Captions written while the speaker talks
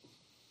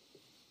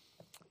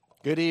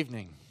Good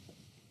evening.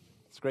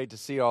 It's great to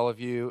see all of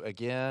you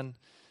again.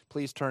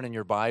 Please turn in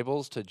your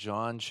Bibles to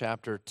John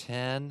chapter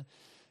 10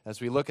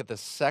 as we look at the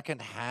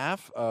second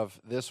half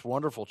of this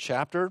wonderful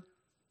chapter.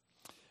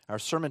 Our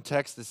sermon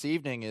text this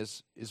evening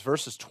is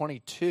verses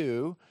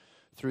 22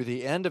 through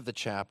the end of the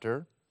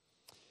chapter.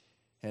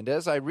 And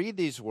as I read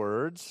these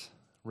words,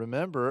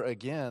 remember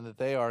again that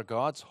they are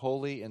God's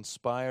holy,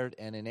 inspired,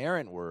 and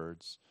inerrant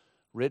words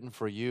written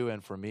for you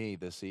and for me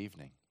this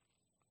evening.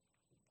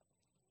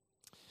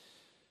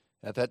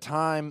 At that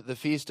time, the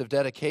Feast of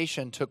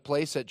Dedication took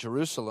place at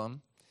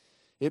Jerusalem.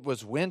 It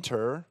was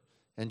winter,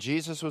 and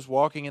Jesus was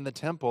walking in the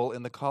temple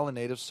in the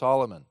colonnade of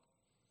Solomon.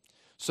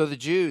 So the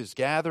Jews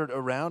gathered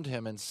around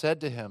him and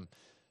said to him,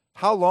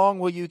 "How long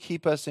will you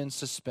keep us in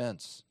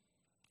suspense?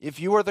 If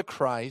you are the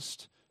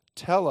Christ,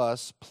 tell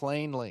us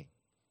plainly."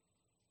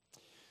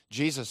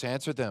 Jesus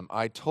answered them,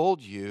 "I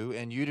told you,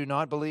 and you do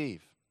not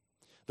believe.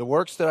 The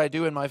works that I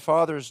do in my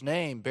Father's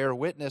name bear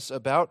witness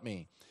about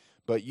me,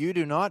 but you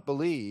do not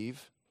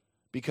believe,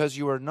 because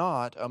you are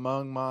not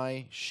among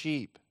my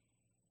sheep.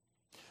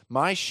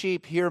 My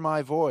sheep hear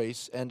my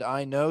voice, and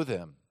I know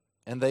them,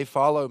 and they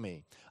follow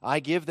me. I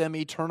give them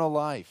eternal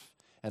life,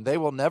 and they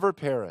will never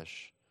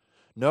perish.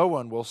 No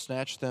one will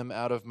snatch them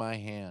out of my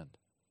hand.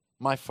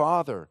 My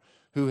Father,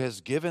 who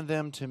has given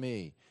them to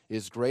me,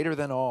 is greater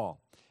than all,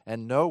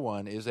 and no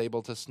one is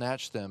able to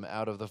snatch them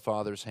out of the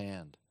Father's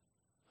hand.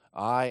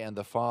 I and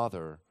the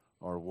Father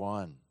are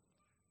one."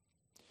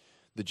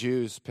 The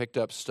Jews picked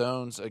up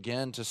stones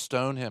again to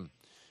stone him.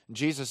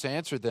 Jesus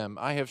answered them,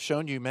 "I have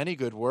shown you many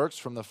good works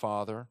from the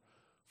Father.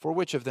 For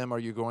which of them are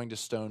you going to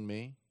stone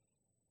me?"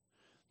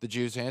 The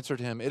Jews answered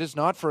him, "It is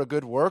not for a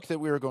good work that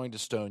we are going to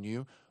stone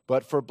you,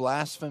 but for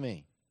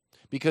blasphemy,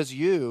 because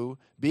you,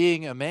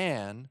 being a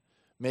man,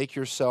 make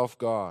yourself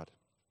God."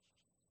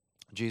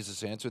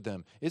 Jesus answered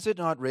them, "Is it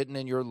not written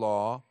in your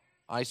law,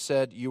 'I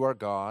said you are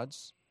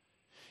gods'?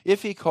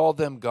 If he called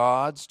them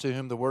gods to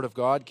whom the word of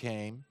God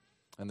came,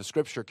 and the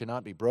scripture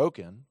cannot be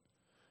broken,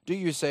 do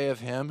you say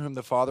of him whom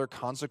the Father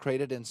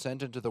consecrated and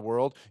sent into the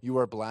world, 'You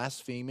are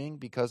blaspheming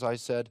because I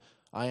said,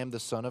 I am the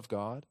Son of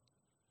God'?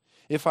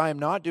 If I am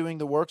not doing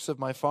the works of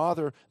my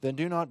Father, then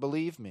do not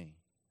believe me.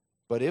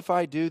 But if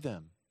I do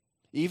them,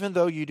 even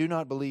though you do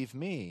not believe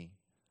me,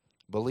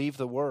 believe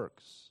the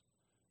works,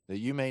 that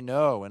you may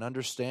know and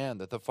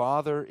understand that the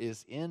Father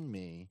is in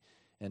me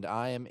and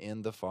I am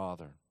in the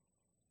Father."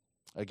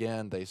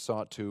 Again they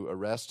sought to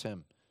arrest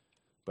him,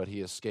 but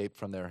he escaped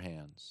from their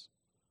hands.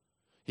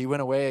 He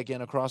went away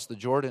again across the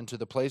Jordan to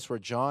the place where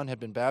John had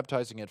been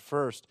baptizing at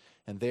first,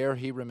 and there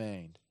he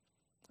remained.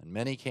 And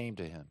many came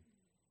to him.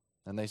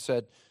 And they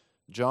said,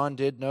 "John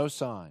did no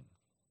sign,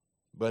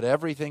 but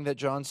everything that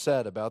John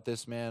said about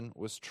this man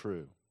was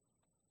true."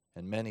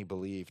 And many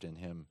believed in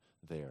him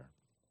there.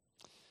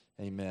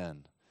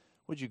 Amen.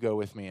 Would you go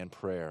with me in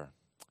prayer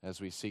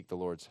as we seek the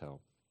Lord's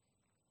help?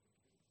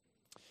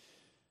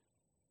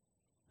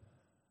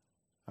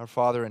 Our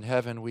Father in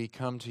heaven, we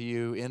come to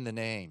you in the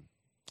name,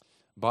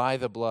 by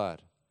the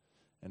blood,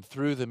 and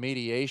through the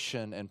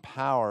mediation and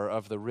power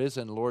of the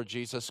risen Lord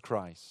Jesus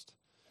Christ.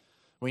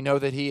 We know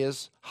that he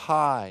is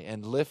high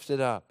and lifted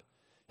up,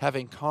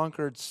 having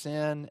conquered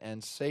sin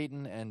and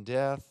Satan and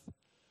death,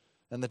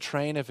 and the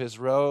train of his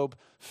robe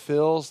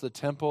fills the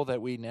temple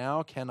that we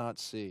now cannot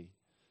see.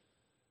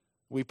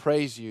 We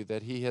praise you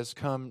that he has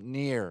come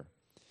near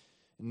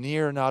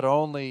not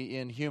only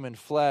in human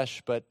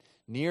flesh, but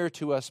near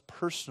to us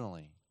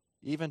personally,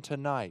 even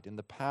tonight in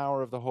the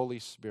power of the Holy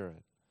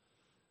Spirit.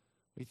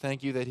 We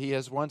thank you that he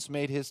has once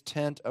made his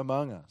tent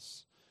among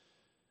us.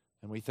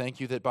 And we thank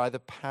you that by the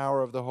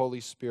power of the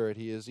Holy Spirit,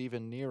 he is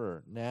even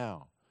nearer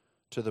now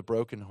to the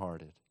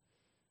brokenhearted,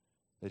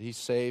 that he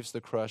saves the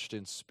crushed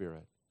in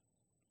spirit.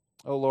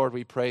 Oh Lord,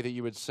 we pray that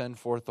you would send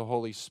forth the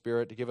Holy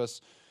Spirit to give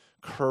us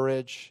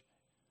courage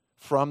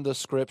from the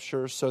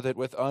Scriptures so that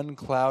with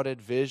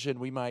unclouded vision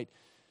we might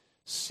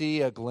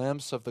see a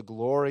glimpse of the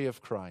glory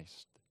of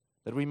Christ,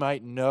 that we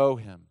might know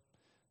him,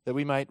 that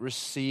we might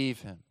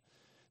receive him,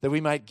 that we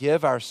might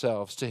give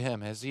ourselves to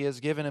him as he has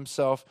given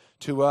himself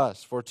to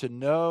us. For to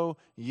know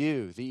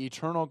you, the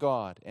eternal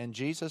God, and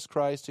Jesus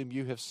Christ whom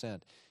you have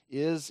sent,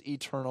 is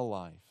eternal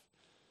life.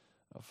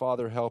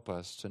 Father, help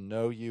us to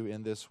know you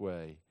in this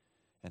way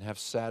and have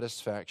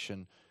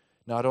satisfaction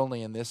not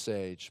only in this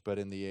age, but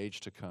in the age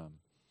to come.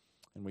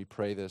 And we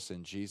pray this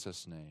in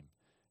Jesus' name.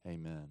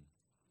 Amen.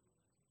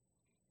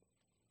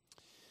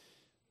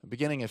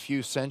 Beginning a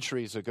few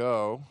centuries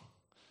ago,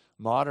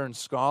 modern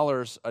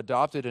scholars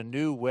adopted a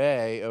new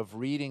way of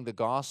reading the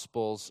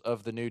Gospels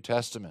of the New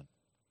Testament.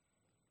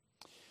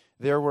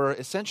 There were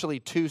essentially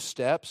two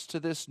steps to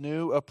this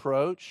new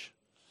approach.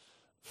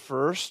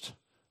 First,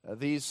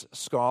 these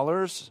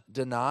scholars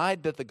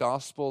denied that the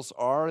Gospels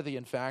are the,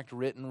 in fact,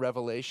 written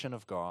revelation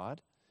of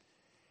God.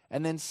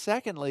 And then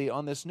secondly,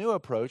 on this new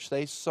approach,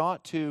 they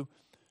sought to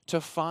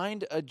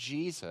find a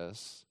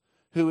Jesus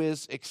who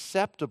is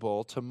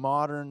acceptable to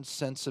modern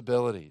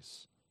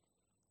sensibilities.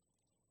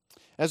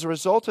 As a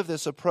result of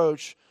this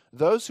approach,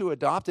 those who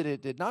adopted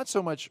it did not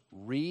so much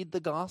read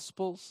the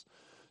Gospels,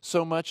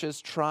 so much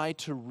as try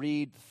to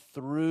read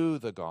through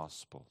the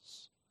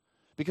Gospels,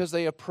 because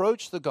they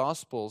approach the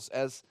Gospels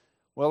as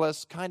well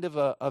as kind of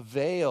a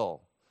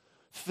veil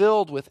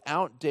filled with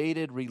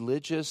outdated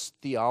religious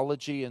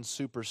theology and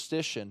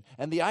superstition.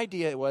 And the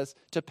idea was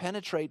to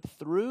penetrate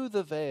through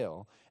the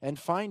veil and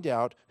find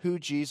out who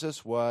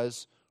Jesus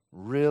was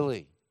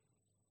really.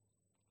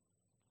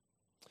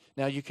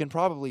 Now, you can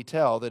probably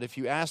tell that if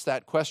you ask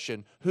that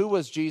question, who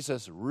was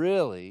Jesus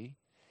really?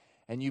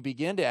 And you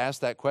begin to ask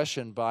that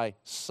question by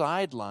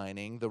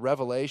sidelining the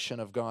revelation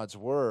of God's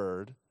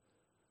Word,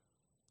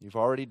 you've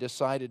already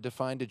decided to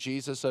find a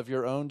Jesus of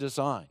your own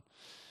design.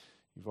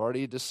 You've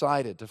already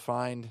decided to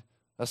find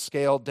a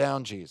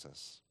scaled-down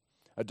Jesus,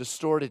 a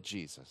distorted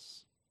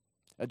Jesus,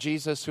 a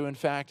Jesus who, in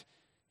fact,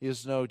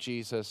 is no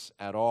Jesus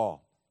at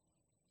all.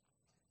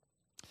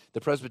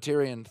 The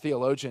Presbyterian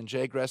theologian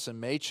J. Gresham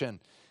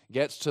Machen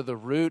gets to the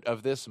root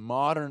of this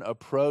modern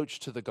approach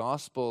to the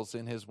Gospels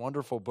in his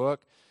wonderful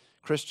book,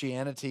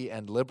 Christianity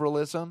and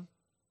Liberalism.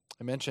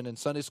 I mentioned in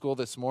Sunday school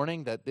this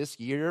morning that this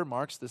year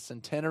marks the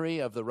centenary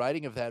of the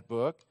writing of that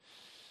book.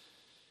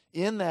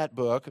 In that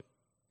book,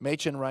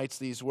 Machen writes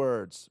these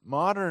words: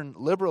 modern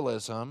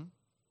liberalism,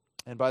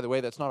 and by the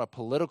way, that's not a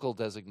political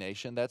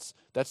designation, that's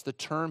the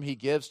term he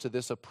gives to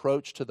this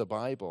approach to the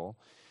Bible.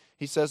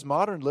 He says,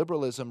 modern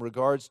liberalism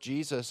regards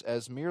Jesus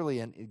as merely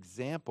an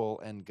example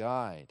and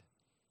guide.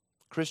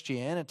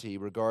 Christianity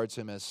regards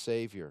him as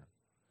Savior.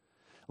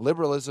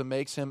 Liberalism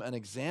makes him an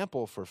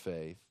example for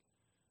faith.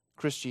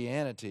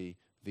 Christianity,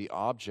 the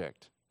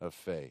object of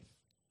faith.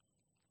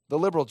 The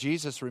liberal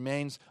Jesus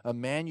remains a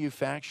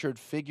manufactured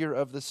figure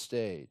of the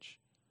stage.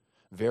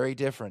 Very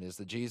different is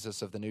the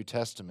Jesus of the New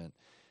Testament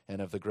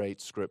and of the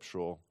great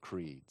scriptural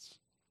creeds.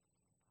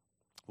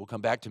 We'll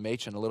come back to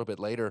Machen a little bit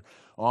later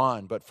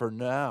on, but for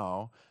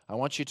now, I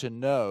want you to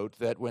note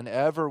that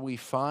whenever we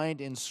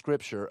find in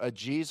Scripture a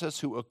Jesus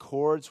who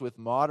accords with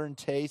modern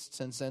tastes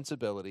and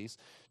sensibilities,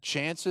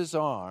 chances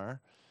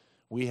are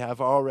we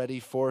have already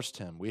forced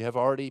him, we have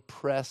already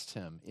pressed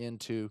him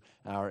into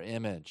our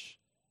image.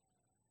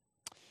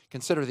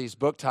 Consider these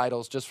book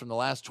titles just from the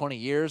last 20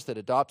 years that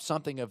adopt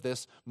something of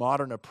this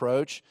modern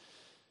approach.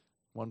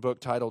 One book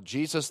titled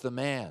Jesus the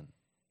Man,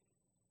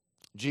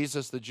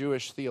 Jesus the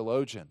Jewish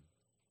Theologian,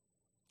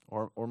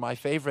 or my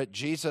favorite,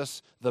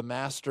 Jesus the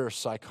Master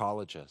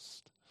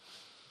Psychologist.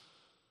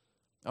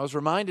 I was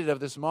reminded of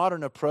this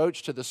modern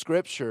approach to the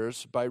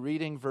Scriptures by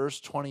reading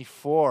verse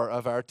 24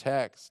 of our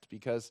text,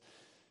 because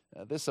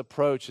this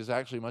approach is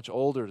actually much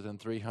older than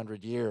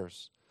 300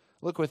 years.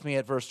 Look with me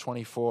at verse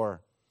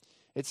 24.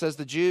 It says,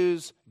 the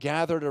Jews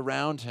gathered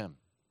around him.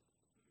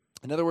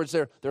 In other words,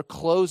 they're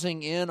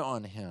closing in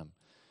on him.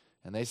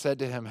 And they said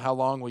to him, how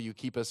long will you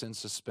keep us in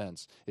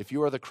suspense? If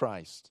you are the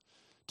Christ,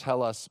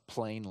 tell us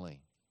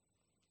plainly.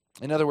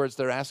 In other words,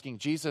 they're asking,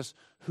 Jesus,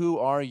 who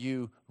are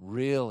you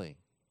really?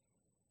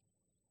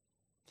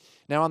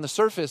 Now, on the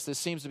surface, this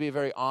seems to be a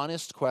very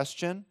honest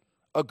question,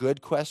 a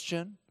good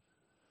question.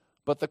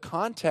 But the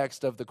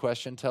context of the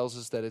question tells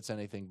us that it's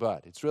anything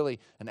but. It's really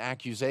an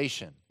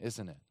accusation,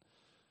 isn't it?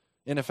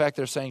 In effect,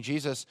 they're saying,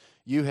 Jesus,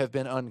 you have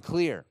been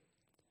unclear.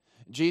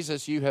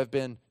 Jesus, you have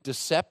been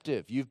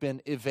deceptive. You've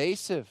been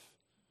evasive.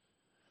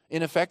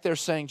 In effect, they're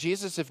saying,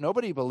 Jesus, if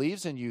nobody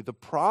believes in you, the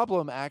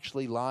problem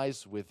actually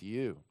lies with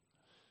you.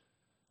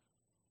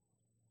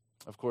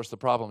 Of course, the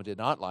problem did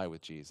not lie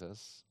with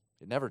Jesus.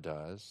 It never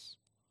does.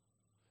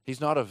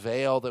 He's not a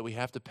veil that we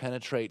have to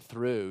penetrate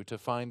through to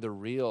find the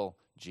real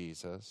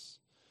Jesus.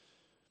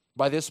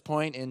 By this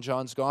point in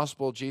John's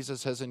Gospel,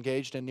 Jesus has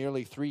engaged in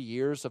nearly 3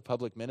 years of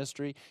public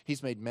ministry.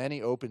 He's made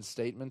many open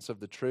statements of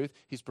the truth.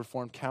 He's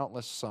performed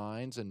countless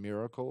signs and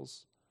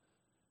miracles.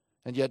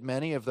 And yet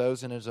many of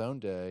those in his own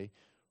day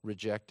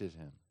rejected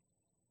him.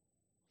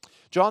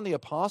 John the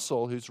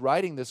Apostle, who's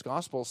writing this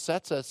Gospel,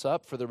 sets us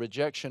up for the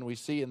rejection we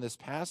see in this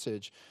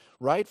passage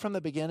right from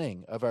the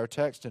beginning of our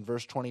text in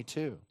verse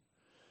 22.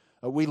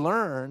 We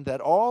learn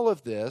that all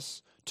of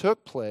this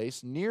took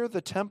place near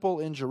the temple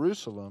in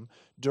Jerusalem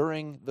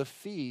during the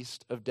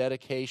Feast of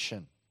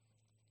Dedication.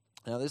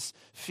 Now, this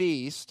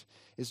feast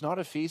is not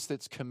a feast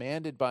that's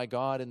commanded by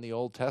God in the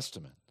Old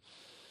Testament.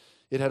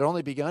 It had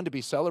only begun to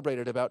be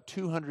celebrated about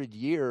 200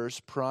 years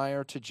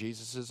prior to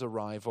Jesus'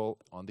 arrival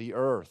on the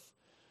earth.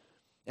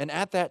 And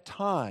at that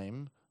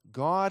time,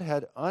 God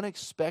had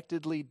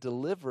unexpectedly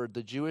delivered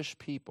the Jewish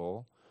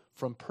people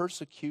from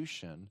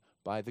persecution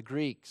by the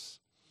Greeks.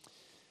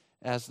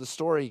 As the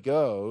story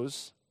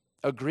goes,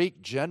 a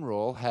Greek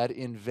general had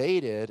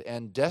invaded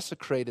and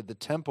desecrated the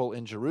temple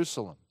in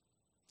Jerusalem.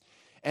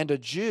 And a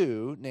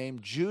Jew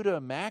named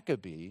Judah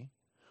Maccabee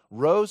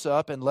rose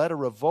up and led a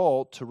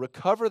revolt to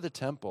recover the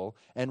temple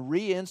and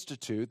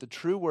reinstitute the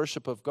true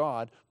worship of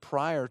God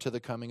prior to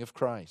the coming of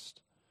Christ.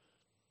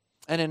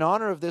 And in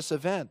honor of this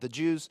event, the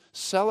Jews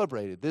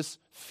celebrated this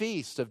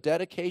feast of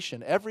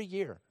dedication every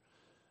year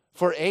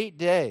for 8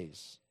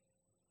 days.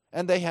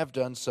 And they have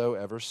done so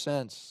ever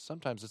since.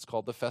 Sometimes it's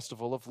called the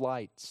Festival of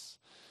Lights.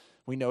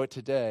 We know it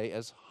today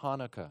as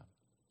Hanukkah.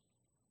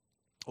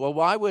 Well,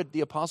 why would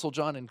the Apostle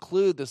John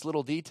include this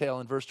little detail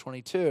in verse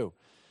 22?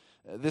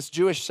 this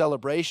Jewish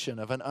celebration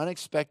of an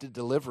unexpected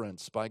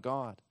deliverance by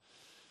God?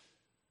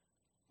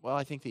 Well,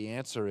 I think the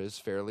answer is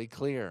fairly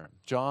clear.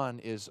 John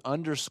is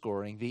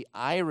underscoring the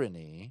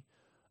irony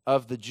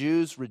of the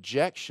Jews'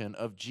 rejection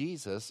of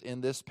Jesus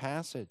in this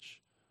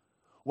passage.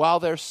 While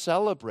they're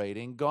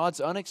celebrating God's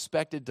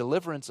unexpected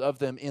deliverance of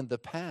them in the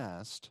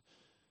past,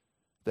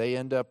 they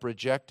end up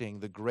rejecting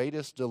the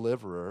greatest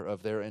deliverer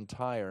of their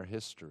entire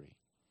history.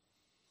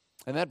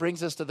 And that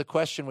brings us to the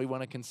question we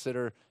want to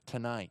consider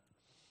tonight.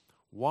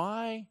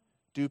 Why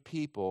do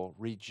people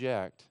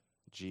reject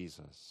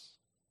Jesus?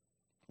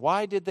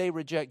 Why did they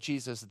reject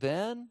Jesus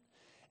then?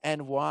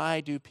 And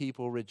why do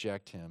people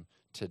reject him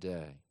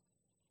today?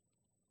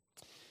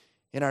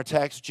 In our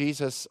text,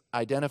 Jesus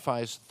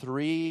identifies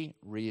 3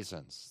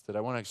 reasons that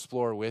I want to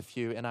explore with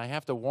you. And I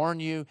have to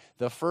warn you,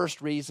 the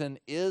first reason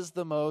is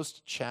the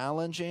most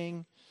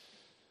challenging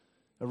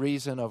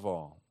reason of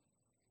all.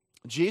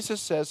 Jesus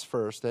says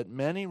first that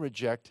many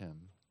reject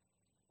him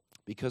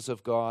because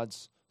of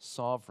God's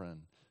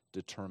sovereign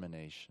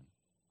determination.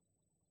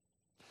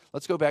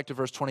 Let's go back to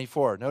verse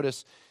 24.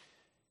 Notice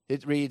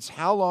it reads,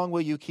 "How long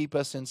will you keep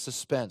us in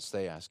suspense?"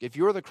 they ask. "If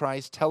you're the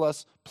Christ, tell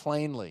us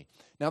plainly."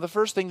 Now, the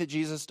first thing that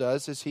Jesus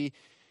does is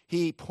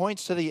he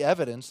points to the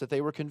evidence that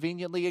they were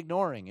conveniently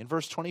ignoring. In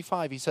verse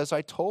 25, he says,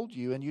 "I told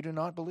you, and you do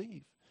not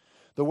believe.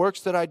 The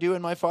works that I do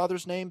in my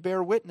Father's name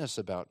bear witness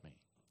about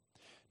me."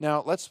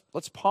 Now, let's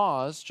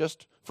pause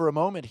just for a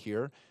moment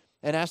here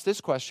and ask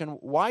this question.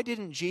 Why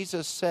didn't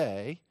Jesus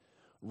say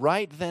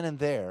right then and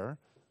there,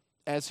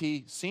 as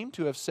he seemed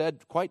to have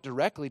said quite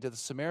directly to the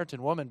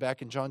Samaritan woman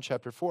back in John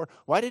chapter 4,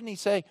 why didn't he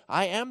say,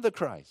 "I am the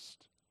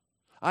Christ.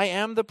 I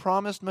am the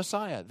promised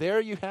Messiah"? There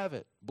you have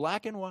it,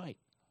 black and white.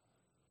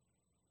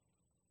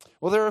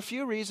 Well, there are a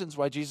few reasons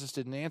why Jesus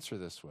didn't answer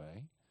this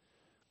way.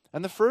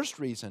 And the first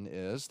reason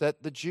is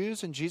that the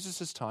Jews in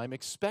Jesus' time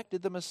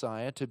expected the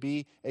Messiah to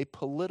be a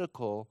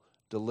political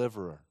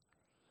deliverer.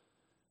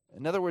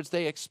 In other words,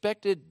 they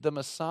expected the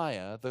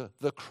Messiah,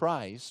 the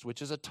Christ,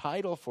 which is a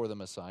title for the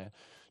Messiah,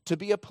 to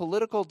be a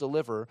political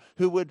deliverer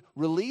who would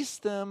release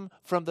them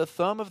from the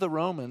thumb of the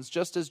Romans,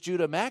 just as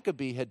Judah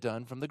Maccabee had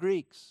done from the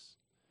Greeks.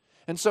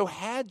 And so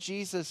had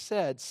Jesus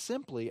said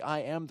simply, "I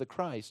am the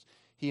Christ,"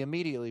 he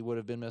immediately would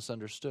have been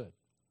misunderstood.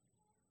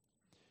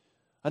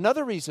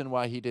 Another reason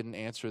why he didn't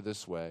answer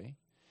this way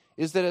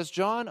is that as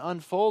John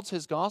unfolds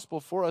his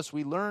gospel for us,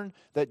 we learn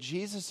that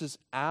Jesus'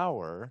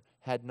 hour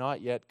had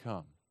not yet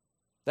come.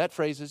 That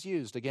phrase is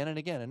used again and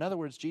again. In other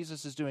words,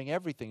 Jesus is doing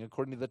everything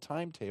according to the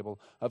timetable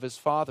of his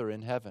Father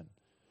in heaven.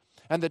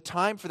 And the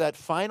time for that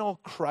final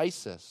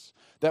crisis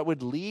that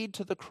would lead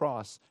to the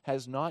cross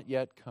has not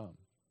yet come.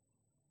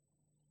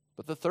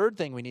 But the third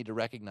thing we need to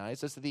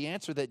recognize is that the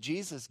answer that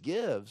Jesus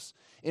gives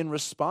in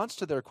response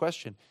to their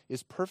question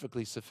is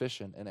perfectly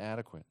sufficient and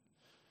adequate.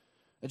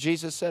 And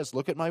Jesus says,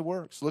 "Look at my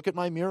works, look at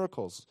my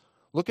miracles,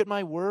 look at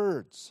my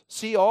words.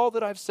 See all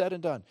that I've said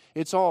and done."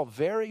 It's all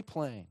very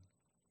plain.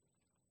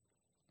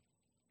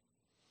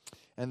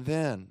 And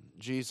then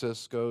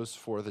Jesus goes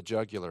for the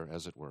jugular,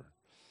 as it were.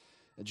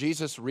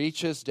 Jesus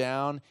reaches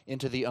down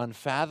into the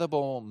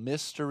unfathomable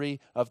mystery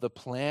of the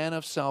plan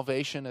of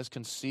salvation as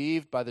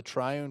conceived by the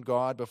triune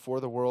God before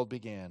the world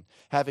began.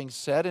 Having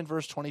said in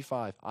verse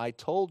 25, "I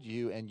told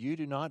you, and you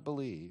do not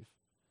believe."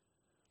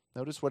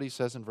 Notice what he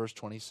says in verse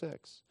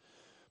 26.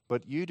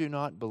 "But you do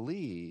not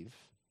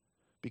believe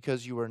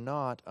because you are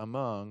not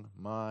among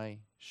my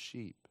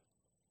sheep."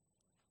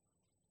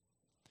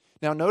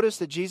 Now notice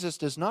that Jesus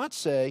does not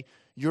say,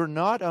 "You're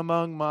not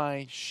among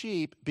my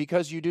sheep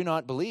because you do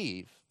not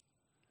believe."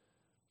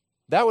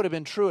 That would have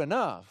been true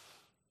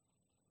enough.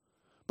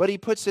 But he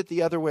puts it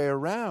the other way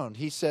around.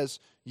 He says,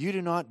 "You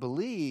do not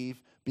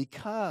believe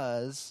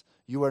because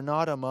you are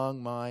not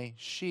among my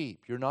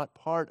sheep. You're not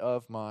part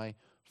of my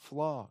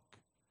flock."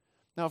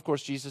 Now, of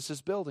course, Jesus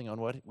is building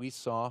on what we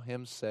saw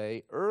him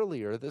say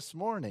earlier this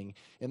morning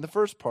in the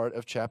first part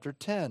of chapter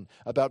 10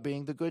 about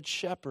being the good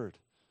shepherd.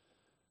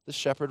 The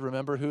shepherd,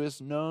 remember, who is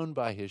known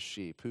by his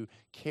sheep, who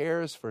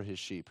cares for his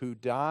sheep, who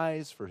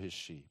dies for his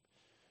sheep,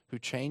 who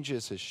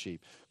changes his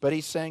sheep. But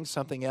he's saying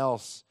something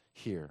else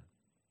here.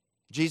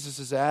 Jesus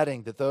is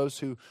adding that those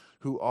who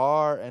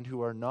are and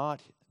who are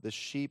not the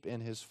sheep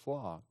in his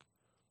flock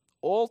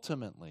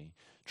ultimately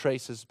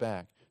traces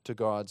back to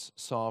God's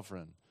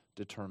sovereign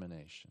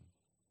determination.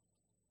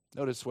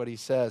 Notice what he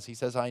says. He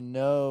says, "I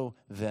know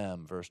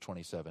them," verse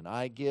 27.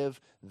 "I give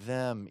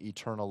them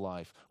eternal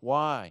life."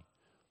 Why?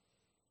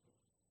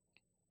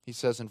 He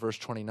says in verse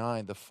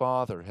 29, "The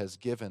Father has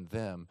given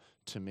them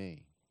to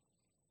me."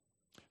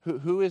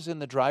 Who is in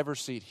the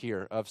driver's seat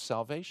here of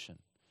salvation?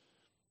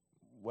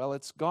 Well,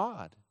 it's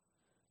God.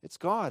 It's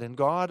God and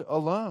God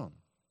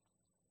alone.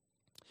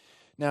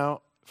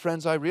 Now,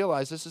 friends, I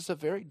realize this is a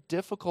very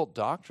difficult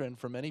doctrine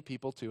for many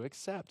people to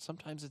accept.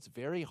 Sometimes it's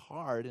very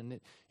hard,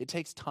 and it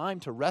takes time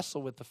to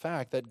wrestle with the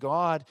fact that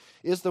God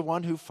is the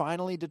one who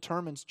finally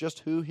determines just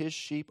who his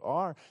sheep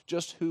are,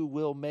 just who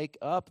will make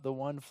up the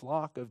one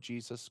flock of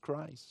Jesus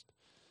Christ.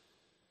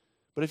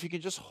 But if you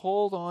could just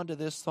hold on to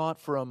this thought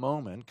for a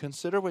moment,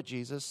 consider what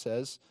Jesus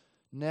says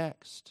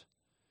next.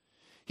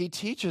 he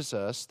teaches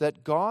us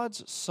that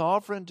God's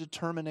sovereign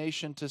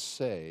determination to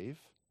save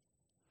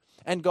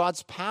and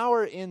God's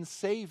power in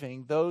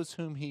saving those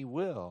whom he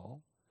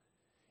will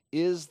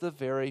is the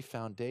very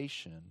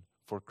foundation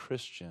for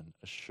Christian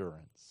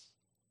assurance.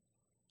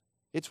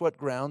 It's what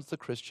grounds the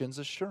Christian's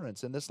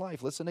assurance in this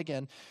life. Listen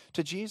again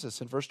to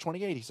Jesus in verse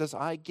 28. He says,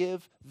 I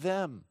give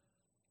them.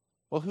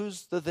 Well,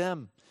 who's the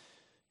them?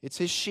 It's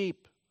his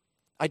sheep,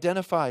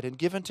 identified and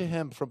given to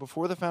him from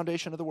before the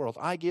foundation of the world.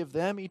 I give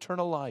them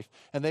eternal life,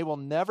 and they will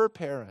never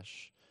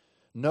perish.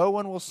 No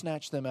one will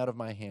snatch them out of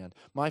my hand.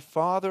 My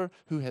Father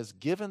who has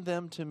given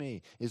them to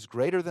me is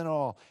greater than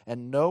all,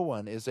 and no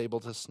one is able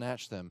to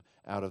snatch them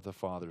out of the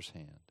Father's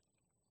hand.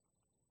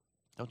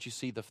 Don't you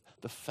see the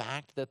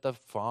fact that the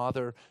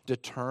Father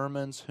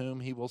determines whom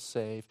he will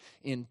save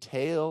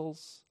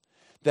entails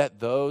that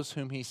those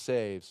whom he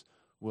saves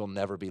will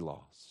never be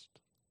lost.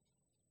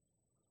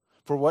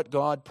 For what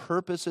God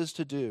purposes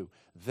to do,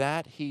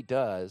 that he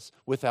does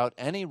without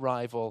any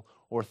rival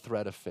or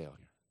threat of failure.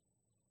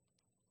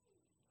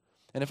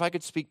 And if I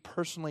could speak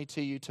personally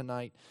to you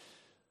tonight,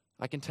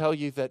 I can tell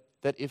you that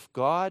if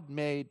God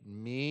made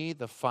me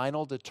the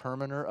final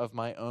determiner of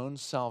my own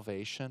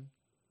salvation,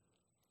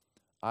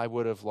 I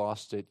would have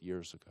lost it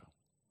years ago.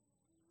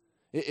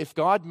 If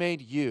God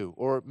made you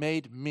or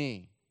made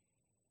me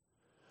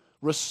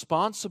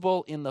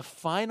responsible in the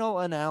final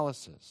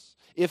analysis,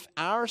 if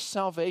our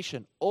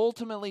salvation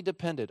ultimately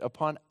depended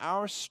upon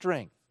our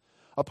strength,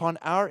 upon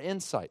our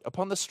insight,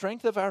 upon the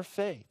strength of our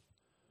faith,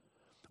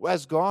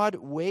 as God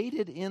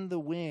waited in the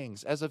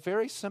wings as a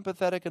very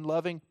sympathetic and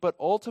loving but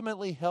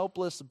ultimately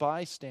helpless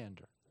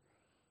bystander,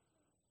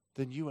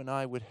 then you and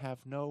I would have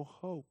no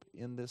hope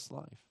in this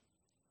life.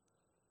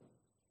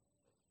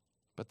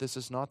 But this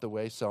is not the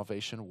way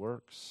salvation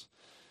works.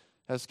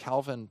 As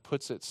Calvin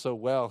puts it so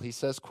well, he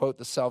says, quote,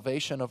 the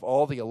salvation of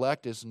all the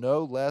elect is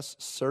no less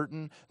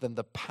certain than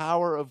the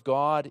power of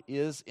God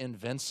is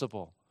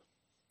invincible.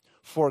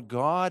 For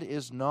God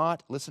is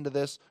not, listen to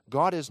this,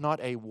 God is not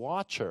a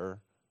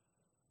watcher,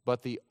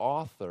 but the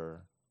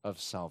author of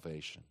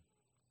salvation.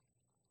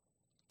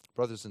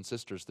 Brothers and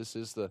sisters, this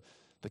is the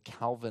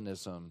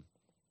Calvinism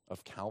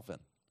of Calvin.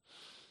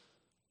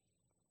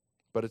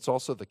 But it's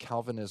also the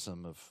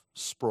Calvinism of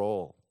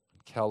Sproul,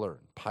 Keller,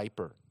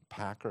 Piper,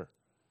 Packer.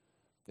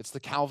 It's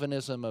the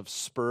Calvinism of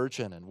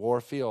Spurgeon and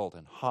Warfield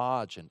and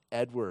Hodge and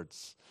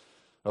Edwards,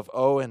 of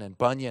Owen and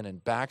Bunyan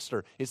and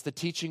Baxter. It's the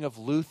teaching of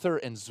Luther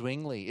and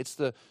Zwingli. It's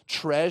the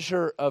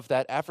treasure of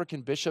that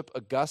African bishop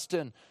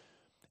Augustine.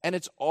 And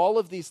it's all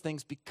of these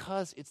things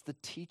because it's the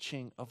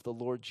teaching of the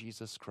Lord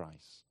Jesus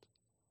Christ.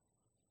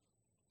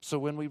 So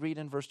when we read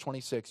in verse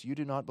 26, you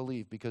do not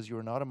believe because you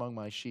are not among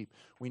my sheep,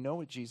 we know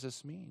what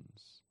Jesus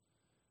means.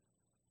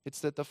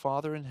 It's that the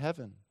Father in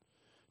heaven,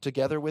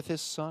 together with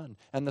his Son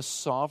and the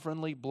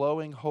sovereignly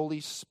blowing Holy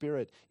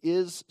Spirit,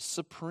 is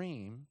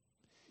supreme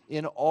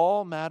in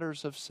all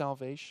matters of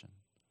salvation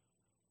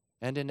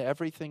and in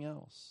everything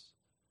else.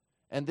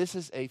 And this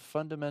is a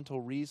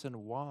fundamental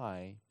reason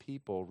why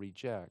people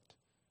reject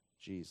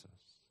Jesus.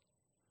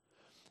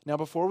 Now,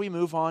 before we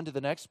move on to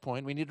the next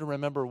point, we need to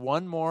remember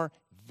one more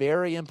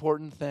very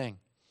important thing.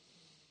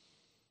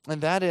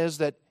 And that is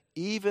that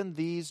even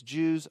these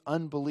Jews'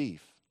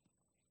 unbelief,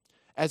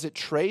 as it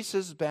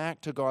traces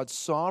back to God's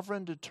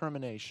sovereign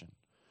determination,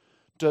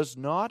 does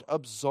not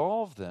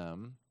absolve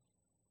them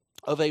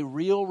of a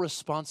real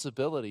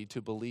responsibility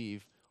to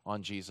believe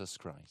on Jesus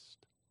Christ.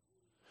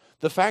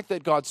 The fact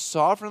that God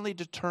sovereignly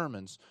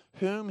determines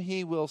whom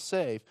he will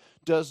save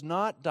does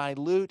not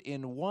dilute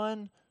in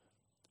one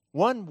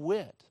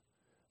whit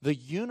the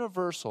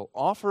universal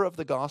offer of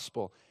the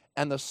gospel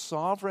and the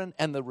sovereign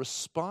and the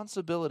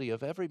responsibility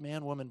of every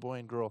man, woman, boy,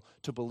 and girl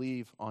to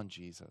believe on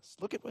Jesus.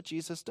 Look at what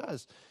Jesus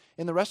does.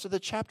 In the rest of the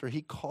chapter,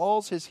 he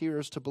calls his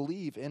hearers to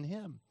believe in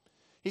him.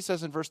 He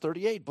says in verse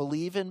 38,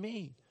 believe in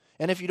me.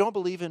 And if you don't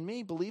believe in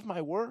me, believe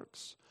my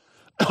works.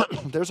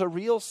 There's a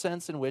real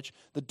sense in which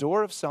the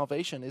door of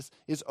salvation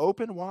is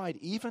open wide,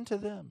 even to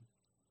them.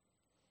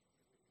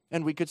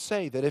 And we could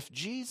say that if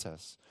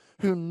Jesus,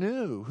 who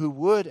knew who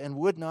would and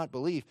would not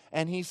believe,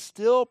 and he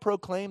still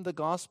proclaimed the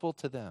gospel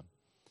to them,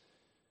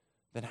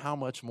 then how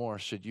much more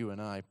should you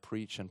and I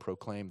preach and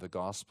proclaim the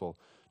gospel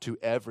to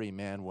every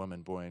man,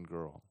 woman, boy, and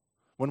girl,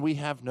 when we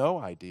have no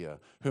idea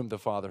whom the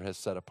Father has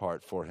set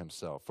apart for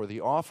himself? For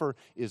the offer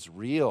is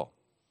real,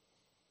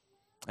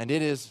 and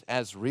it is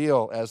as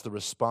real as the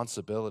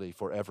responsibility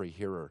for every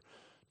hearer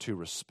to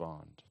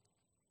respond.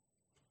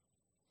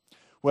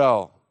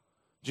 Well,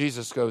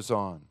 Jesus goes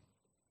on,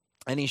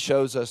 and he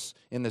shows us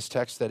in this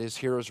text that his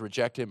hearers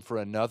reject him for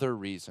another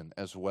reason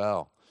as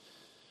well.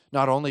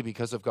 Not only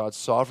because of God's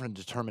sovereign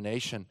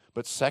determination,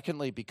 but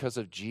secondly, because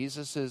of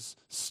Jesus'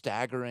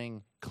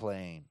 staggering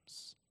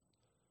claims.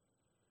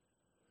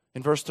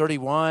 In verse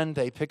 31,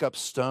 they pick up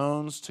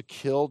stones to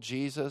kill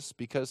Jesus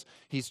because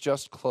he's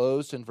just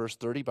closed in verse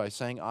 30 by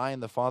saying, I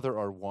and the Father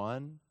are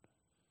one.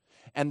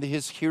 And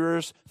his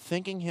hearers,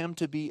 thinking him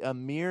to be a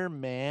mere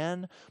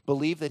man,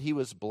 believe that he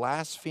was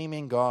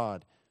blaspheming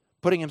God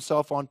putting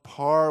himself on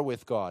par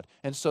with God,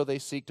 and so they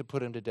seek to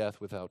put him to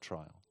death without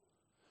trial.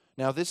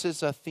 Now, this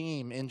is a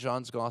theme in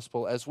John's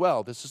gospel as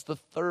well. This is the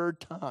third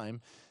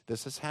time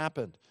this has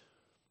happened.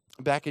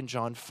 Back in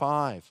John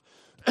 5,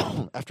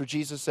 after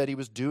Jesus said he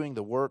was doing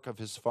the work of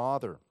his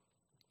Father,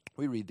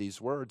 we read these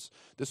words.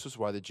 This was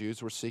why the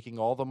Jews were seeking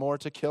all the more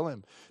to kill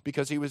him,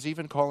 because he was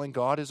even calling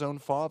God his own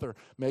Father,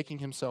 making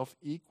himself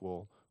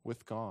equal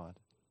with God.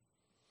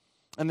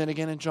 And then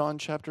again in John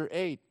chapter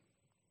 8,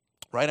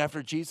 right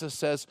after Jesus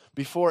says,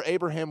 before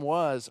Abraham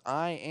was,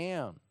 I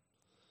am.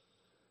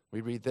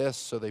 We read this,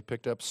 so they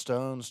picked up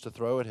stones to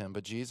throw at him,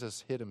 but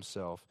Jesus hid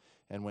himself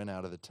and went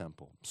out of the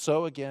temple.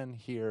 So again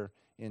here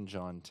in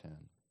John 10.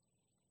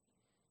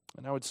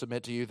 And I would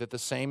submit to you that the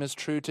same is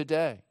true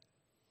today.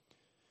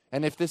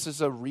 And if this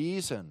is a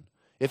reason,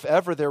 if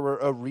ever there were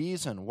a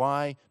reason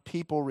why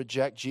people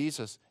reject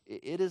Jesus,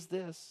 it is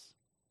this.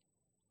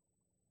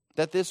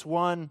 That this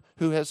one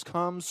who has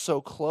come so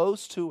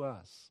close to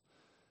us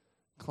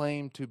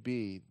claimed to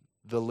be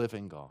the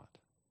living God.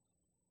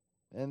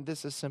 And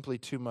this is simply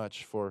too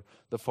much for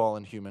the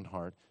fallen human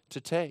heart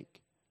to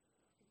take.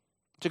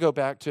 To go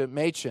back to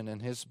Machen in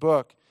his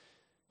book,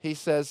 he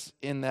says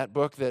in that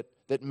book that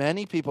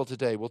many people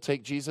today will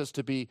take Jesus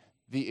to be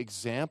the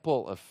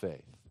example of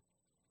faith.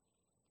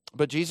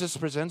 But Jesus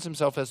presents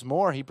himself as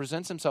more. He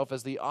presents himself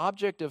as the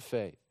object of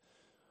faith.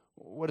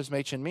 What does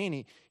Machen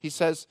mean? He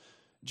says,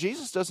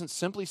 Jesus doesn't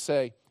simply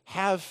say,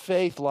 have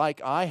faith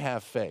like I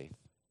have faith.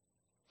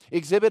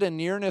 Exhibit a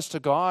nearness to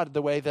God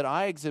the way that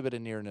I exhibit a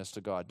nearness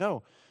to God.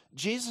 No,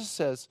 Jesus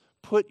says,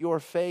 put your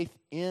faith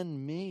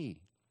in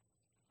me.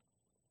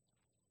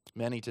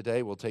 Many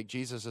today will take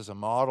Jesus as a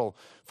model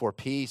for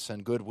peace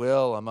and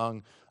goodwill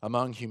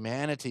among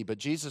humanity, but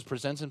Jesus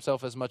presents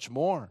himself as much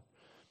more.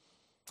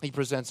 He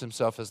presents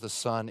himself as the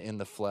Son in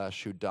the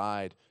flesh who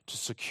died to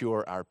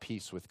secure our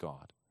peace with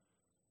God.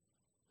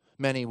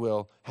 Many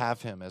will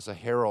have him as a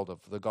herald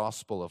of the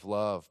gospel of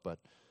love, but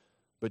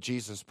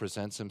Jesus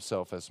presents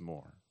himself as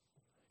more.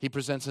 He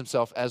presents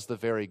himself as the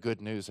very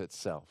good news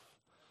itself,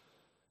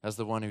 as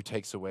the one who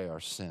takes away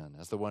our sin,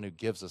 as the one who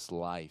gives us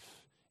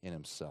life in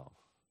himself.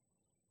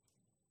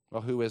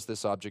 Well, who is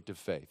this object of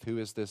faith? Who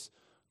is this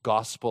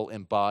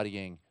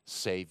gospel-embodying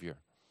Savior?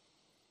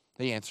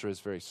 The answer is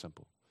very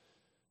simple.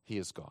 He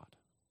is God.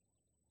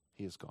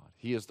 He is God.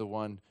 He is the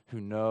one who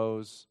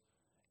knows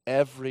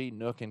every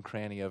nook and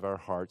cranny of our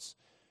hearts,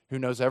 who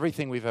knows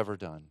everything we've ever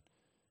done,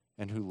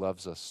 and who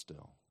loves us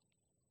still.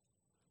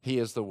 He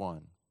is the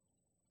one.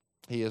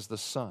 He is the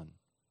Son.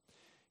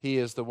 He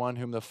is the one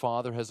whom the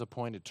Father has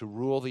appointed to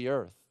rule the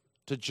earth,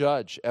 to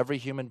judge every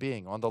human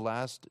being on the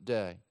last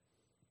day.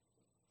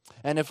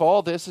 And if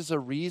all this is a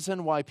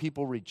reason why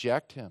people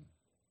reject him,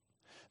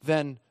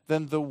 then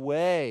the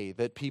way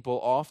that people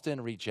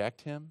often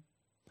reject him,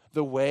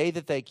 the way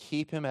that they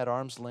keep him at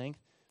arm's length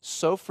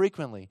so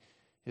frequently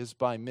is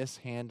by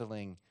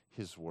mishandling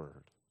his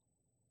word.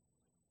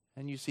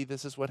 And you see,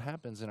 this is what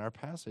happens in our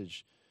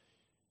passage,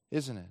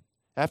 isn't it?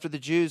 After the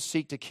Jews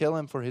seek to kill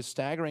him for his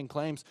staggering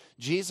claims,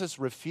 Jesus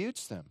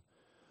refutes them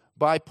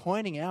by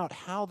pointing out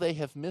how they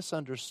have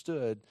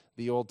misunderstood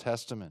the Old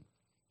Testament.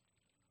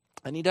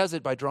 And he does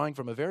it by drawing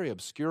from a very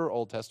obscure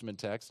Old Testament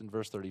text in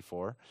verse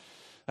 34,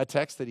 a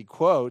text that he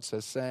quotes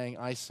as saying,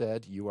 I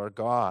said, you are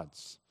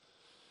gods.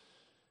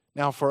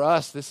 Now, for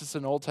us, this is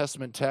an Old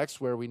Testament text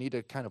where we need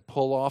to kind of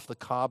pull off the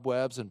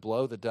cobwebs and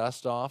blow the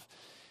dust off.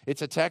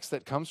 It's a text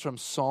that comes from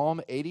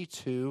Psalm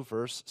 82,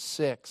 verse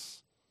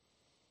 6.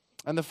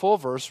 And the full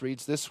verse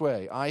reads this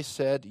way, I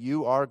said,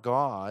 you are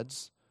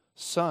gods,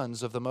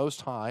 sons of the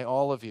Most High,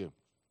 all of you.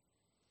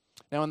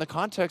 Now, in the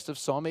context of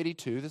Psalm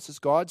 82, this is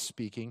God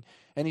speaking,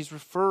 and he's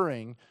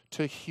referring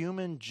to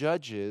human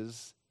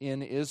judges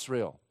in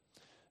Israel.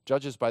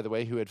 Judges, by the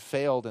way, who had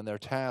failed in their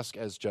task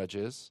as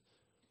judges.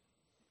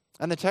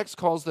 And the text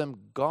calls them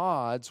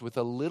gods with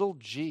a little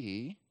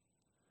g,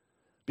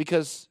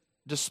 because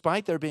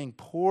despite their being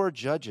poor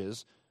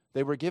judges,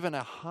 they were given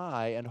a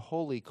high and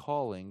holy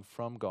calling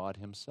from God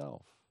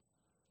himself.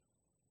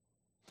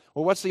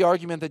 Well, what's the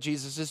argument that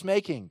Jesus is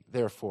making,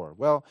 therefore?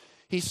 Well,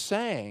 he's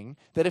saying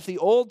that if the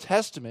Old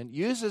Testament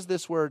uses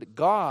this word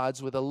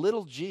gods with a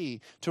little g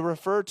to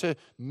refer to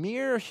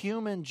mere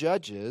human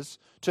judges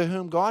to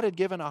whom God had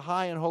given a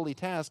high and holy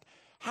task,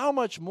 how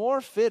much more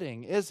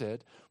fitting is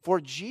it for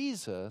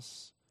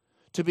Jesus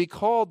to be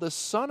called the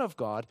Son of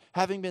God,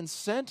 having been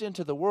sent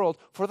into the world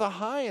for the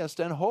highest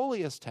and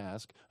holiest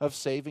task of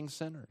saving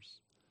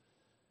sinners?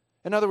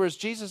 In other words,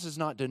 Jesus is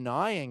not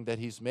denying that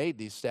he's made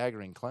these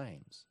staggering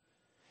claims.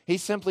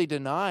 He's simply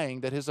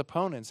denying that his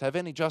opponents have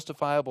any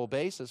justifiable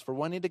basis for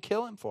wanting to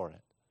kill him for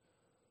it.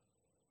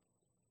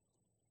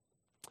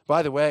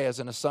 By the way, as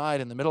an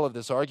aside, in the middle of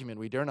this argument,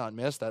 we dare not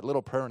miss that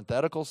little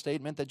parenthetical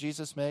statement that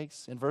Jesus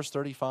makes in verse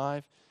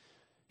 35.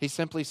 He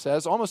simply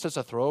says, almost as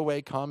a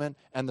throwaway comment,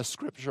 and the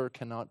scripture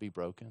cannot be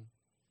broken.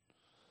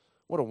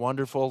 What a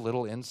wonderful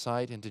little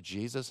insight into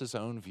Jesus'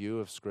 own view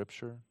of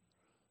scripture.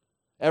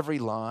 Every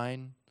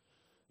line,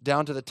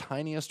 down to the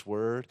tiniest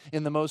word,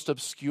 in the most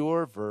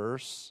obscure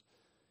verse,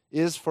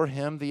 is for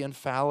him the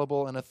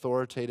infallible and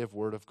authoritative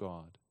Word of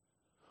God.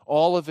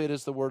 All of it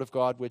is the Word of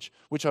God which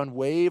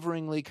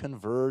unwaveringly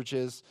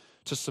converges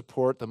to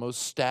support the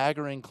most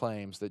staggering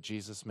claims that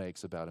Jesus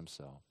makes about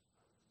himself.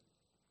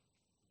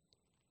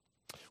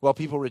 Well,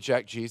 people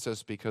reject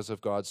Jesus because of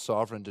God's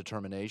sovereign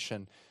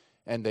determination,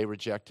 and they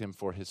reject him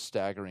for his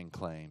staggering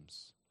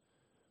claims.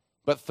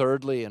 But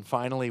thirdly and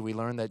finally, we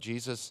learn that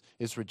Jesus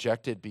is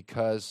rejected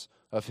because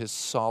of his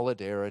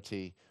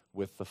solidarity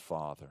with the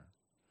Father.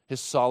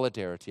 His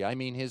solidarity, I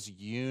mean his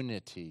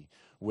unity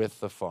with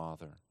the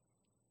Father.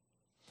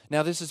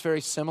 Now, this is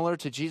very similar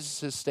to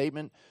Jesus'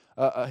 statement,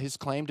 his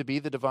claim to be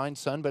the divine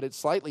Son, but it's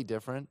slightly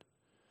different.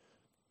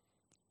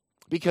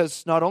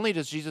 Because not only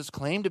does Jesus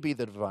claim to be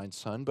the divine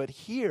Son, but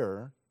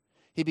here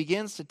he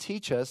begins to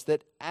teach us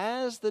that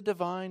as the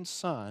divine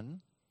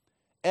Son,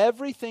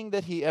 everything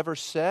that he ever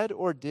said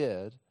or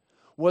did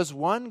was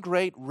one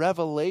great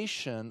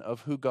revelation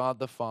of who God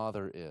the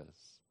Father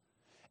is.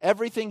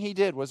 Everything he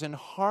did was in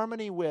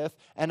harmony with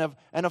and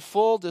a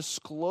full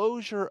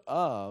disclosure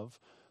of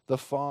the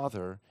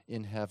Father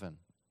in heaven.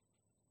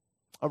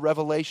 A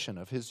revelation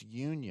of his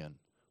union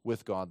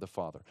with God the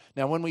Father.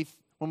 Now, when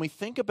we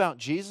think about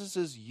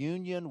Jesus'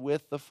 union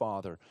with the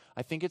Father,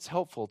 I think it's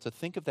helpful to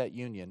think of that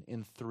union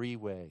in three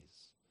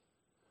ways.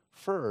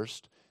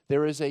 First,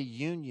 there is a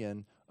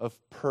union of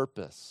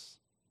purpose.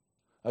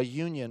 A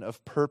union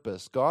of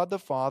purpose. God the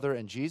Father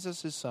and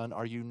Jesus his Son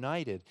are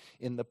united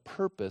in the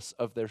purpose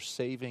of their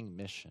saving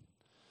mission.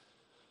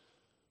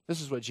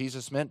 This is what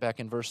Jesus meant back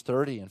in verse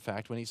 30, in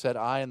fact, when he said,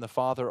 I and the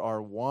Father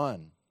are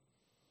one.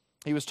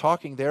 He was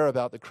talking there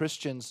about the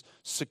Christian's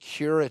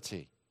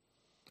security.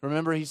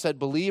 Remember, he said,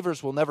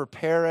 believers will never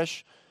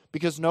perish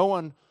because no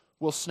one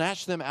will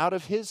snatch them out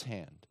of his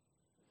hand.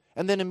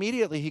 And then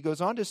immediately he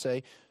goes on to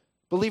say,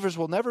 believers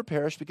will never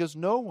perish because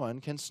no one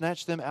can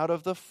snatch them out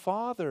of the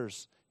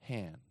Father's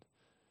hand.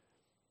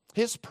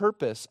 His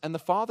purpose and the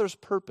Father's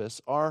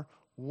purpose are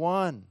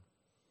one.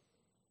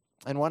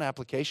 And one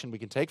application we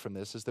can take from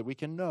this is that we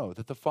can know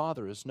that the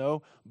Father is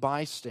no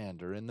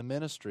bystander in the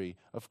ministry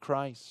of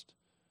Christ.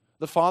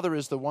 The Father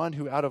is the one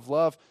who, out of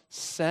love,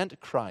 sent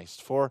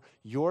Christ for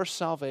your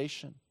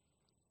salvation.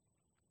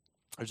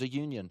 There's a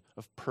union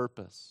of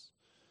purpose.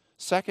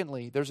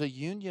 Secondly, there's a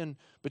union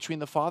between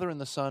the Father and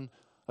the Son,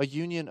 a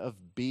union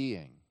of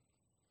being.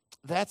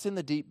 That's in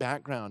the deep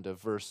background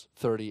of verse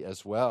 30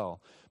 as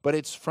well. But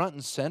it's front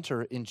and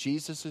center in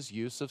Jesus'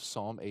 use of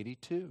Psalm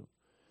 82.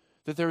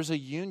 That there is a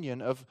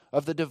union of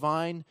the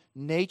divine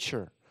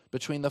nature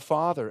between the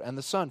Father and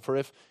the Son. For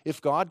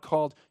if God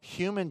called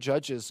human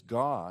judges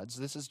gods,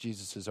 this is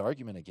Jesus'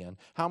 argument again,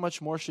 how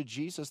much more should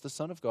Jesus, the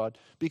Son of God,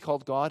 be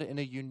called God in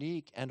a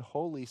unique and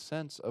holy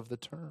sense of the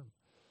term?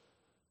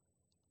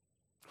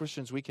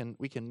 Christians, we can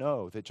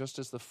know that just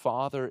as the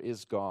Father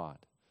is God,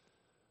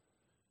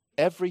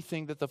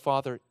 everything that the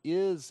Father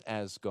is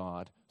as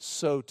God,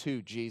 so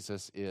too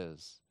Jesus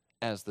is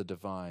as the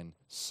divine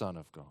Son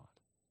of God.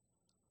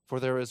 For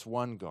there is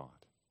one God.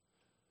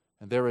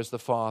 And there is the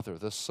Father,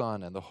 the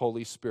Son, and the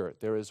Holy Spirit.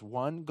 There is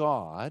one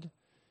God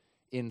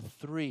in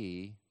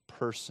three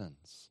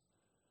persons.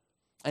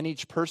 And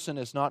each person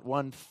is not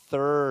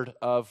 1/3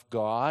 of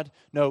God.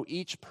 No,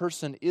 each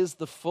person is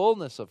the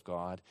fullness of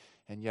God,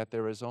 and yet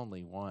there is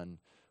only one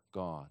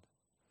God.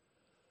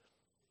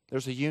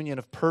 There's a union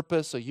of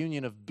purpose, a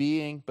union of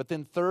being, but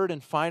then third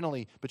and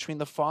finally, between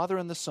the Father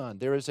and the Son,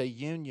 there is a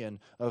union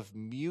of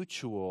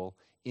mutual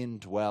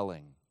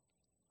indwelling.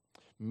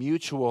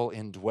 Mutual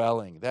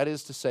indwelling. That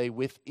is to say,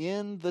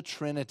 within the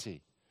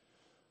Trinity,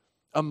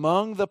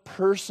 among the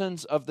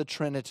persons of the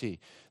Trinity,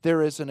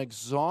 there is an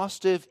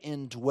exhaustive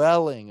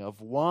indwelling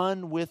of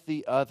one with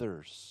the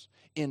others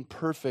in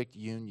perfect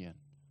union.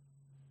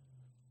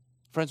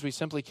 Friends, we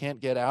simply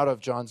can't get out of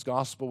John's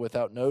Gospel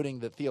without noting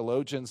that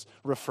theologians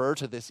refer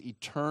to this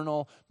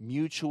eternal,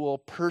 mutual,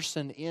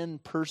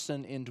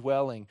 person-in-person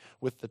indwelling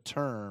with the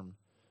term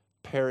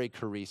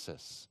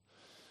perichoresis.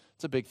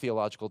 It's a big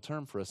theological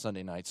term for a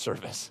Sunday night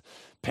service.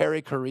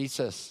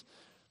 Perichoresis.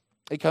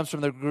 It comes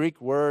from the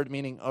Greek word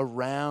meaning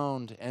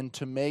around and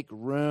to make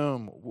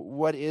room.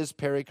 What is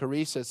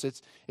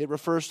perichoresis? It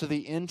refers to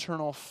the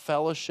internal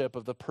fellowship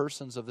of the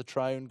persons of the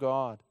triune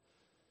God.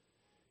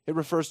 It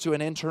refers to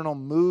an internal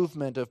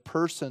movement of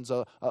persons,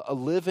 a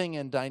living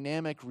and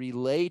dynamic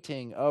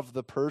relating of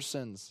the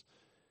persons,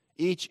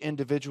 each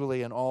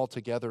individually and all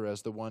together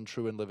as the one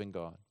true and living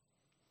God.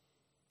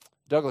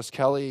 Douglas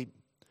Kelly,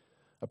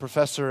 a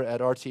professor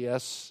at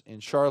RTS in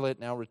Charlotte,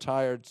 now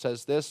retired,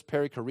 says this: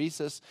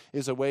 perichoresis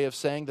is a way of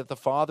saying that the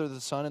Father,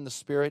 the Son, and the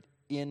Spirit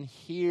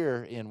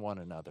inhere in one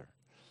another.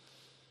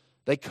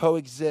 They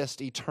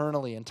coexist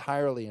eternally,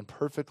 entirely, and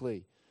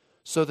perfectly,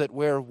 so that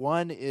where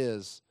one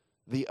is,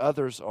 the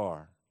others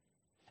are.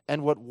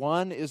 And what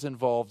one is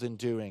involved in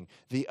doing,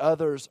 the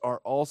others are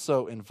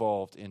also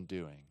involved in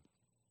doing.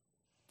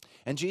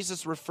 And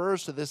Jesus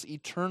refers to this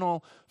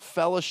eternal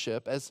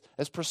fellowship as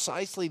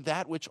precisely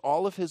that which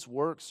all of his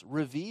works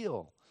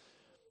reveal.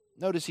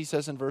 Notice he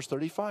says in verse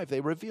 35, they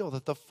reveal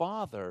that the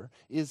Father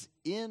is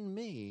in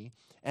me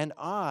and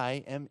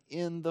I am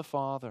in the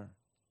Father.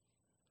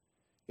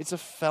 It's a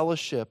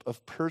fellowship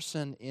of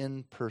person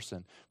in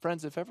person.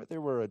 Friends, if ever there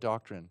were a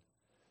doctrine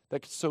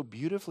that could so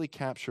beautifully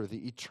capture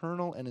the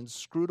eternal and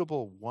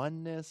inscrutable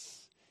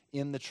oneness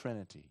in the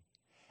Trinity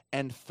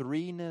and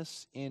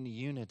threeness in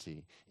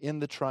unity in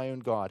the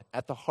triune God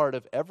at the heart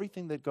of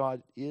everything that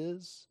God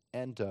is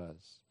and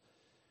does,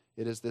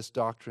 it is this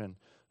doctrine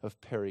of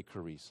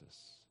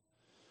perichoresis.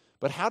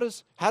 But how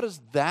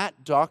does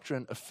that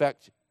doctrine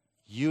affect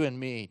you and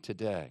me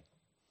today?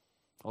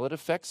 Well, it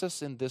affects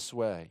us in this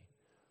way.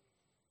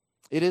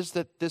 It is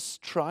that this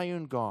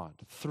triune God,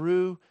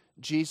 through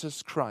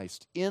Jesus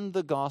Christ, in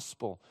the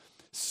gospel,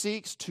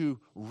 seeks to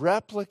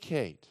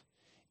replicate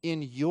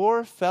in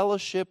your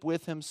fellowship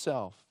with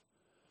himself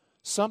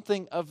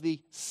something of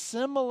the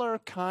similar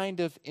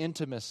kind of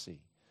intimacy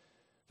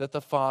that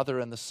the Father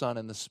and the Son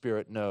and the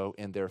Spirit know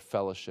in their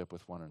fellowship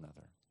with one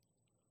another.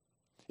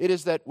 It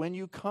is that when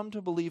you come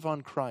to believe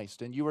on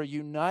Christ and you are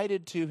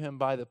united to him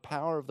by the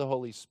power of the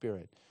Holy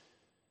Spirit,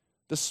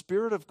 the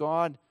Spirit of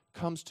God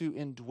comes to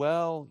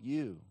indwell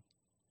you,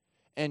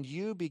 and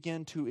you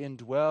begin to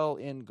indwell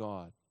in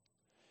God.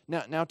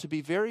 Now, to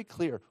be very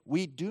clear,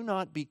 we do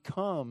not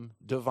become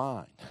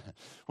divine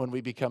when we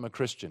become a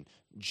Christian.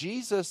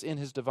 Jesus, in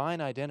his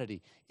divine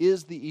identity,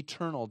 is the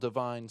eternal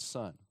divine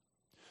Son.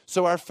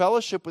 So our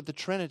fellowship with the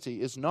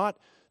Trinity is not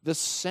the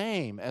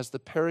same as the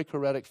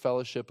perichoretic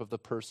fellowship of the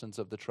persons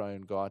of the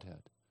triune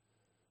Godhead.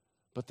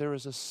 But there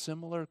is a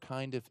similar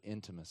kind of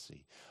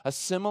intimacy, a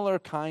similar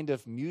kind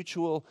of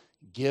mutual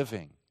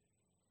giving,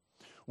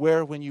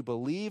 where when you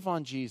believe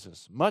on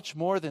Jesus, much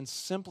more than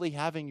simply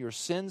having your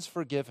sins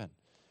forgiven,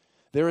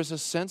 there is a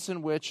sense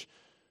in which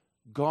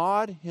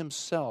God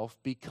himself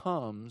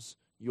becomes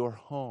your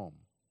home.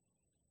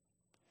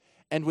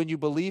 And when you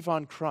believe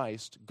on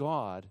Christ,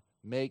 God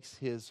makes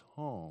his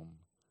home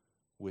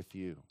with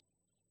you.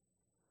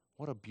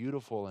 What a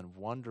beautiful and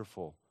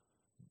wonderful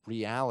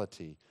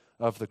reality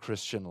of the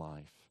Christian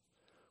life.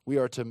 We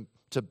are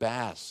to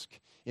bask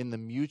in the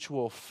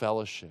mutual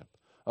fellowship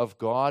of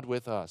God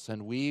with us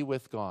and we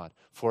with God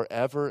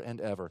forever and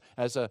ever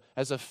as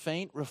a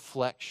faint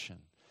reflection,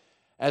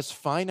 as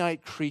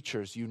finite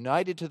creatures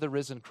united to the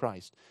risen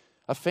Christ,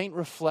 a faint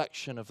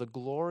reflection of the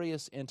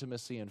glorious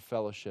intimacy and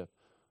fellowship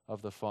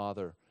of the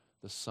Father,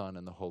 the Son,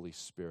 and the Holy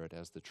Spirit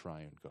as the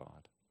triune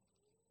God.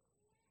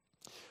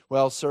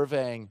 Well,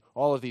 surveying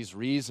all of these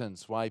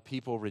reasons why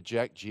people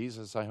reject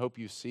Jesus, I hope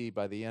you see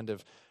by the end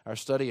of our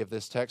study of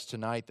this text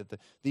tonight that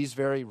these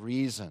very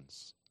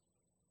reasons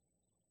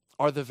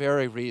are the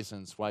very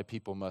reasons why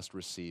people must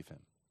receive him,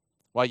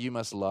 why you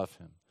must love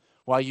him,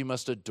 why you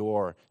must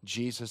adore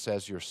Jesus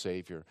as your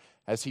Savior,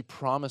 as he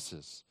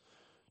promises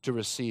to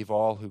receive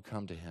all who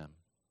come to him.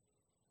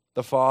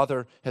 The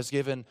Father has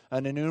given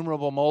an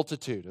innumerable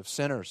multitude of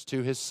sinners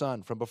to his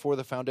Son from before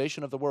the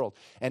foundation of the world,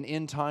 and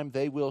in time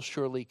they will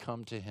surely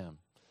come to him.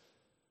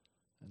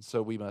 And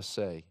so we must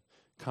say,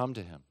 come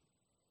to him.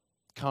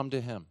 Come to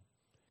him.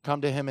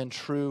 Come to him in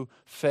true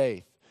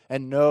faith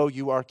and know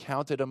you are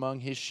counted among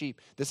his sheep.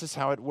 This is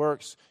how it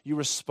works. You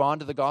respond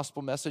to the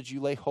gospel message.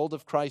 You lay hold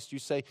of Christ. You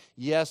say,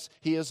 yes,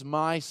 he is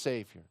my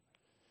Savior.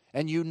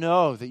 And you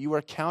know that you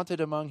are counted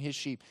among his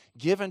sheep,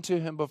 given to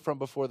him from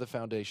before the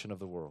foundation of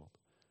the world.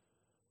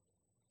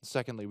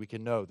 Secondly, we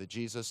can know that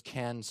Jesus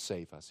can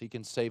save us. He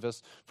can save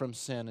us from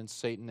sin and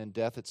Satan and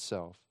death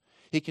itself.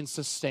 He can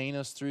sustain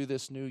us through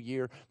this new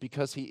year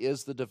because he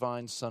is the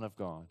divine Son of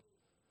God.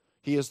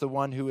 He is the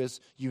one who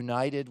is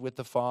united with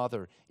the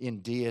Father in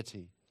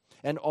deity.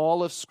 And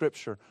all of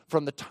Scripture,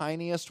 from the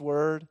tiniest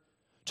word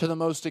to the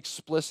most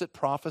explicit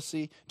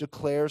prophecy,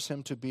 declares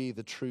him to be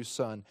the true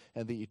Son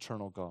and the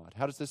eternal God.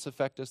 How does this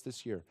affect us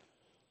this year?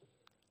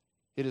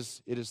 It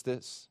is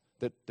this.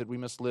 That we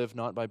must live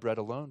not by bread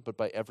alone, but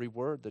by every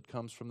word that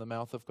comes from the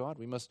mouth of God.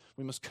 We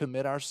must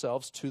commit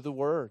ourselves to the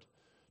word,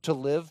 to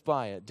live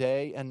by it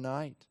day and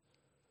night.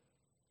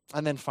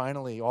 And then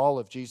finally, all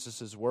of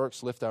Jesus'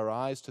 works lift our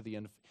eyes to the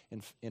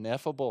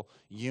ineffable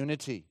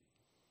unity,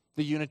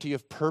 the unity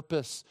of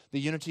purpose,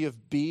 the unity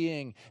of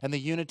being, and the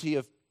unity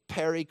of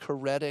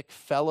perichoretic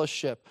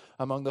fellowship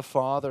among the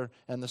Father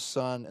and the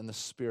Son and the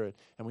Spirit.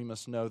 And we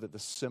must know that the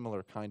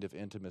similar kind of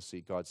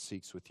intimacy God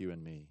seeks with you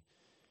and me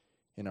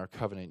in our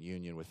covenant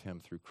union with him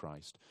through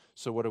Christ.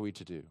 So what are we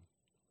to do?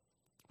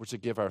 We're to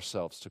give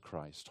ourselves to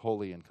Christ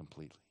wholly and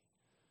completely,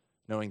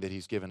 knowing that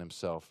he's given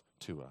himself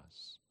to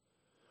us.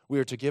 We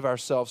are to give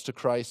ourselves to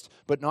Christ,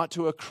 but not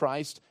to a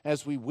Christ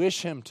as we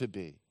wish him to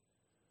be,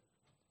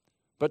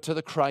 but to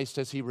the Christ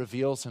as he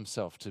reveals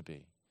himself to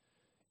be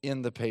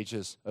in the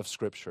pages of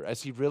Scripture,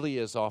 as he really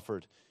is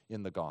offered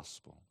in the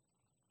gospel.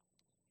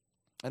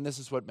 And this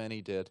is what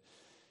many did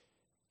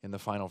in the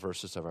final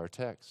verses of our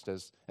text,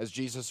 as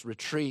Jesus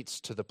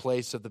retreats to the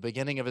place of the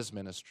beginning of his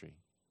ministry,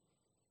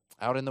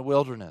 out in the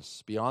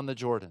wilderness, beyond the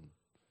Jordan,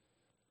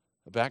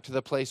 back to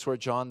the place where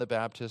John the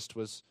Baptist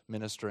was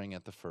ministering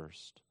at the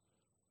first.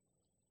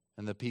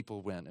 And the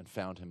people went and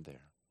found him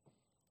there.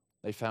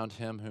 They found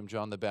him whom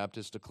John the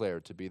Baptist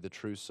declared to be the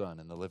true Son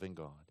and the living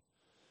God.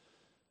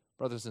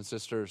 Brothers and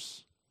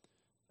sisters,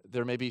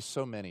 there may be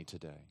so many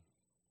today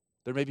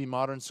There may be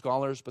modern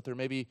scholars, but there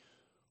may be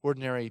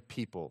ordinary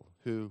people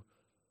who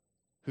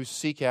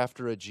seek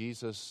after a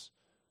Jesus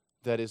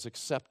that is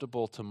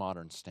acceptable to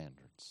modern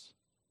standards.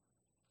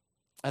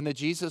 And the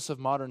Jesus of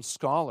modern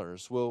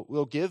scholars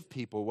will give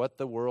people what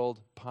the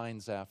world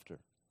pines after.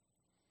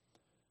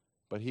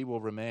 But he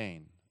will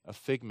remain a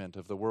figment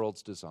of the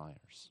world's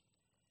desires.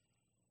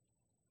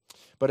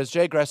 But as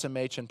J. Gresham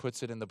Machen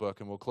puts it in the book,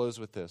 and we'll close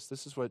with this,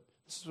 this is what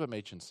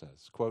Machen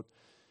says, quote,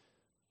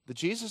 "The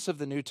Jesus of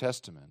the New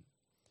Testament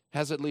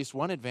has at least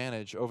one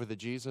advantage over the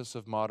Jesus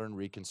of modern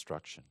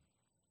reconstruction.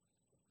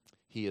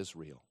 He is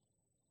real.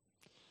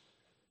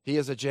 He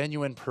is a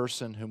genuine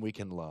person whom we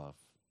can love.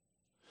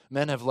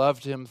 Men have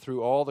loved him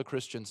through all the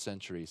Christian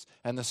centuries,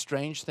 and the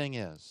strange thing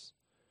is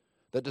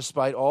that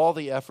despite all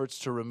the efforts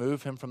to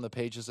remove him from the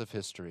pages of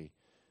history,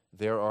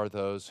 there are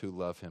those who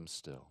love him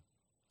still.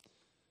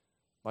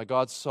 By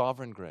God's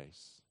sovereign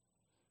grace,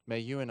 may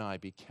you and I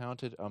be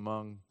counted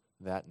among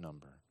that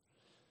number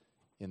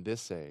in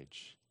this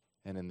age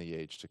and in the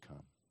age to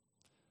come."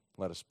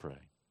 Let us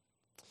pray.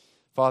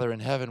 Father in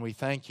heaven, we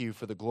thank you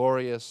for the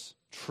glorious,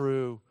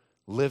 true,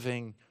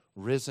 living,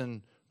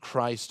 risen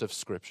Christ of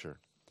Scripture.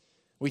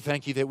 We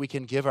thank you that we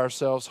can give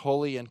ourselves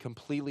wholly and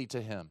completely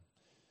to him,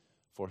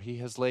 for he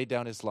has laid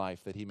down his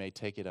life that he may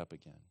take it up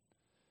again.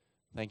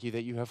 Thank you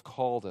that you have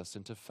called us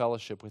into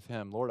fellowship with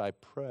him. Lord, I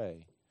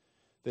pray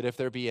that if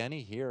there be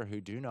any here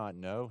who do not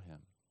know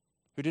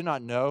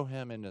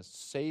him in a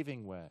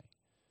saving way,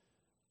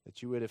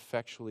 that you would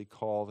effectually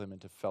call them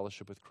into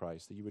fellowship with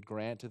Christ, that you would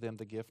grant to them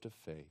the gift of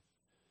faith.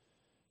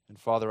 And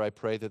Father, I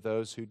pray that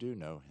those who do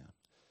know him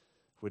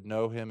would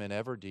know him in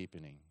ever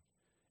deepening,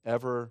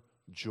 ever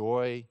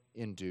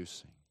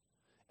joy-inducing,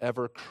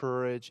 ever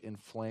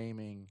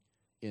courage-inflaming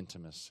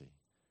intimacy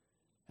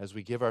as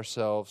we give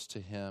ourselves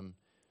to him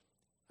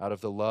out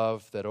of the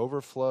love that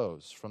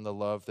overflows from the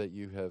love that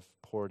you have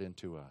poured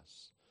into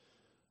us.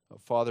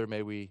 Father,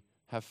 may we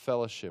have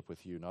fellowship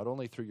with you, not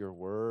only through your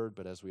word,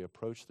 but as we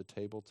approach the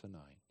table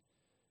tonight.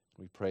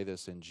 We pray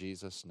this in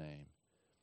Jesus' name.